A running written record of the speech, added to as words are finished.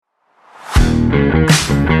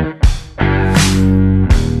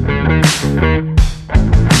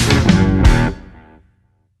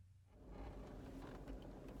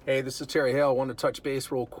Hey, this is Terry Hale. I want to touch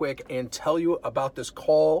base real quick and tell you about this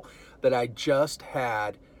call that I just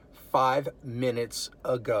had 5 minutes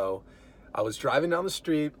ago. I was driving down the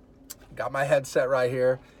street, got my headset right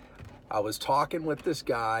here. I was talking with this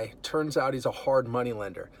guy. Turns out he's a hard money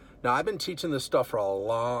lender. Now, I've been teaching this stuff for a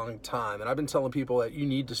long time, and I've been telling people that you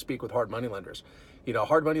need to speak with hard money lenders. You know,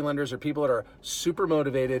 hard money lenders are people that are super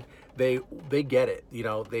motivated. They get it. You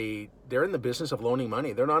know, they're in the business of loaning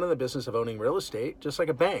money. They're not in the business of owning real estate, just like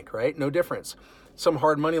a bank, right? No difference. Some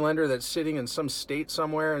hard money lender that's sitting in some state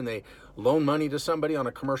somewhere and they loan money to somebody on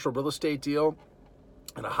a commercial real estate deal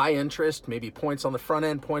and a high interest, maybe points on the front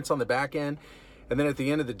end, points on the back end. And then at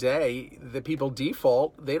the end of the day, the people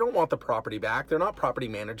default. They don't want the property back. They're not property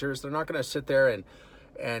managers. They're not going to sit there and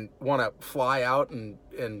want to fly out and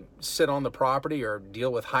sit on the property or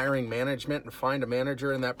deal with hiring management and find a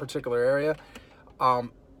manager in that particular area. A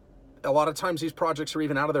lot of times these projects are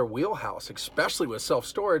even out of their wheelhouse, especially with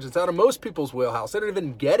self-storage. It's out of most people's wheelhouse. They don't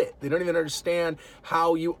even get it. They don't even understand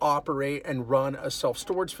how you operate and run a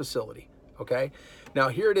self-storage facility, okay? Now,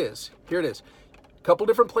 here it is. A couple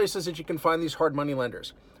different places that you can find these hard money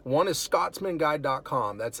lenders. One is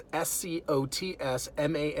ScotsmanGuide.com. That's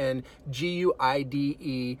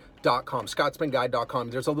SCOTSMANGUIDE.com. ScotsmanGuide.com.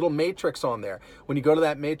 There's a little matrix on there. When you go to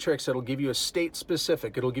that matrix, it'll give you a state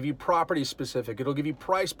specific. It'll give you property specific. It'll give you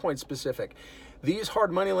price point specific. These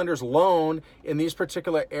hard money lenders loan in these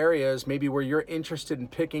particular areas, maybe where you're interested in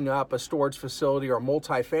picking up a storage facility or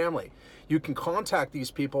multifamily. You can contact these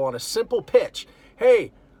people on a simple pitch.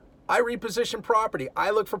 Hey, I reposition property.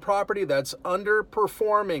 I look for property that's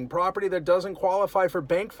underperforming, property that doesn't qualify for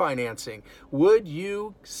bank financing. Would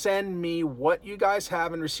you send me what you guys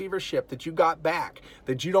have in receivership that you got back,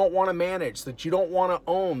 that you don't want to manage, that you don't want to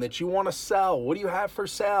own, that you want to sell? What do you have for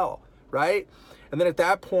sale, right? And then at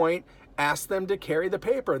that point, ask them to carry the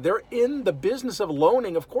paper. They're in the business of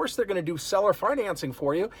loaning. Of course, they're going to do seller financing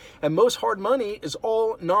for you. And most hard money is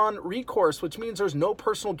all non-recourse, which means there's no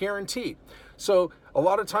personal guarantee. So a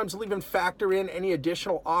lot of times they'll even factor in any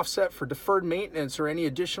additional offset for deferred maintenance or any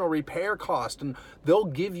additional repair cost. And they'll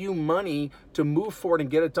give you money to move forward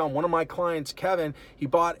and get it done. One of my clients, Kevin, he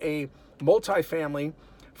bought a multifamily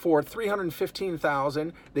for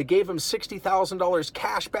 $315,000. They gave him $60,000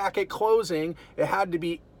 cash back at closing.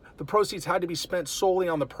 The proceeds had to be spent solely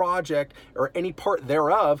on the project or any part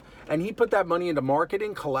thereof. And he put that money into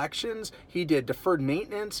marketing, collections. He did deferred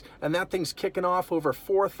maintenance, and that thing's kicking off over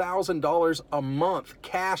 $4,000 a month.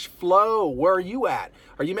 Cash flow. Where are you at?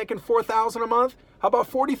 Are you making $4,000 a month? How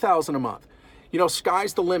about $40,000 a month? You know,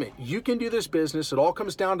 sky's the limit. You can do this business. It all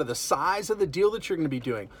comes down to the size of the deal that you're going to be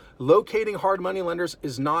doing. Locating hard money lenders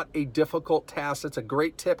is not a difficult task. That's a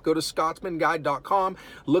great tip. Go to ScotsmanGuide.com,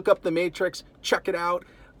 look up the matrix, check it out.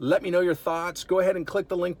 Let me know your thoughts. Go ahead and click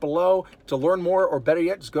the link below to learn more, or better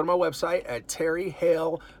yet, just go to my website at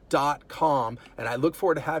terryhale.com. And I look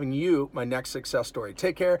forward to having you my next success story.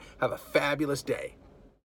 Take care. Have a fabulous day.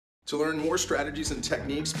 To learn more strategies and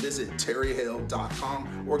techniques, visit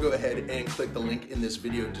terryhale.com or go ahead and click the link in this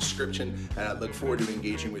video description. And I look forward to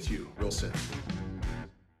engaging with you real soon.